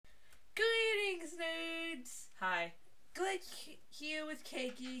Hi. Glitch here with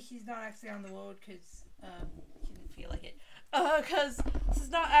Keiki. He's not actually on the road because he didn't feel like it. Because this is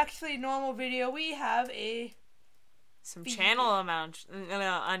not actually a normal video. We have some channel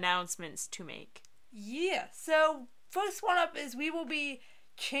announcements to make. Yeah. So first one up is we will be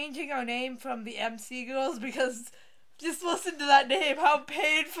changing our name from the MC Girls because just listen to that name. How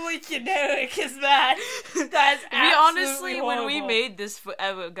painfully generic is that? That's absolutely we honestly, horrible. when we made this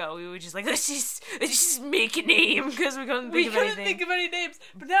forever ago, we were just like, let's just make a name because we couldn't think of anything. Think of any names.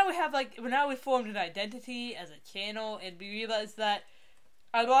 But now we have now we formed an identity as a channel, and we realized that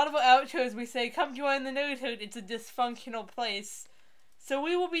a lot of our outros we say, "Come join the Nerdhood." It's a dysfunctional place, so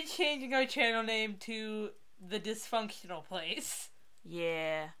we will be changing our channel name to the Dysfunctional Place.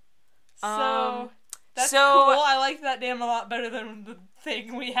 Yeah. So. That's cool. I like that name a lot better than the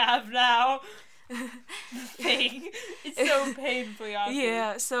thing we have now. The thing. It's so painfully awkward.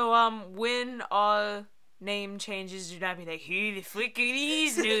 Yeah, so, when our name changes, do not be like, who the frick are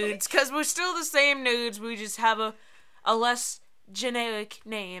these nudes? Because we're still the same nudes, we just have a less generic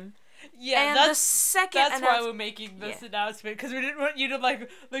name. Yeah, and that's why we're making this announcement, because we didn't want you to,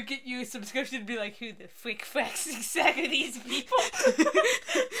 look at your subscription and be like, who the frick are these people?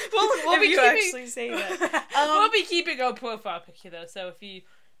 we'll be actually say that. We'll be keeping our profile picture, though, so if you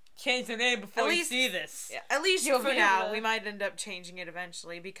change the name before you see this. Yeah, at least for now, we might end up changing it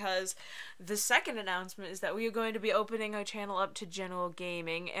eventually, because the second announcement is that we are going to be opening our channel up to general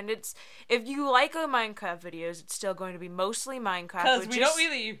gaming, and if you like our Minecraft videos, it's still going to be mostly Minecraft. Because we don't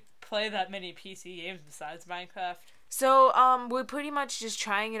really play that many PC games besides Minecraft. So, we're pretty much just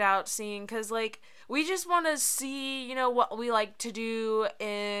trying it out, seeing, because, we just want to see, what we like to do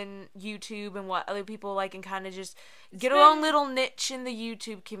in YouTube and what other people like, and kind of just get our own little niche in the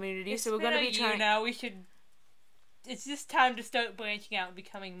YouTube community. So we're going to be trying. Now it's just time to start branching out and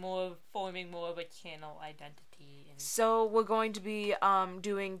forming more of a channel identity. So we're going to be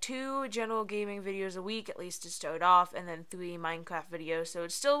doing 2 general gaming videos a week, at least to start off, and then 3 Minecraft videos. So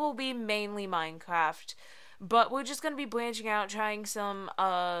it still will be mainly Minecraft, but we're just going to be branching out, trying some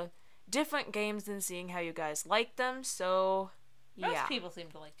different games and seeing how you guys like them. So yeah, most people seem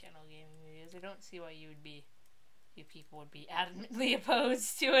to like general gaming videos. I don't see why you people would be adamantly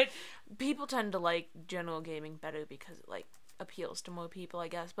opposed to it. People tend to like general gaming better because it appeals to more people, I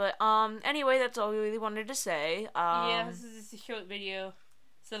guess. But anyway, that's all we really wanted to say. Yeah, this is just a short video,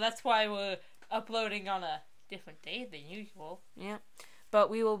 so that's why we're uploading on a different day than usual. Yeah, but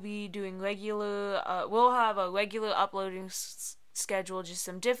we will be doing regular. We'll have a regular uploading schedule, just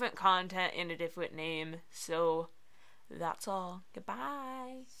some different content in a different name. So that's all.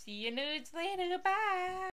 Goodbye. See you nudes later. Goodbye.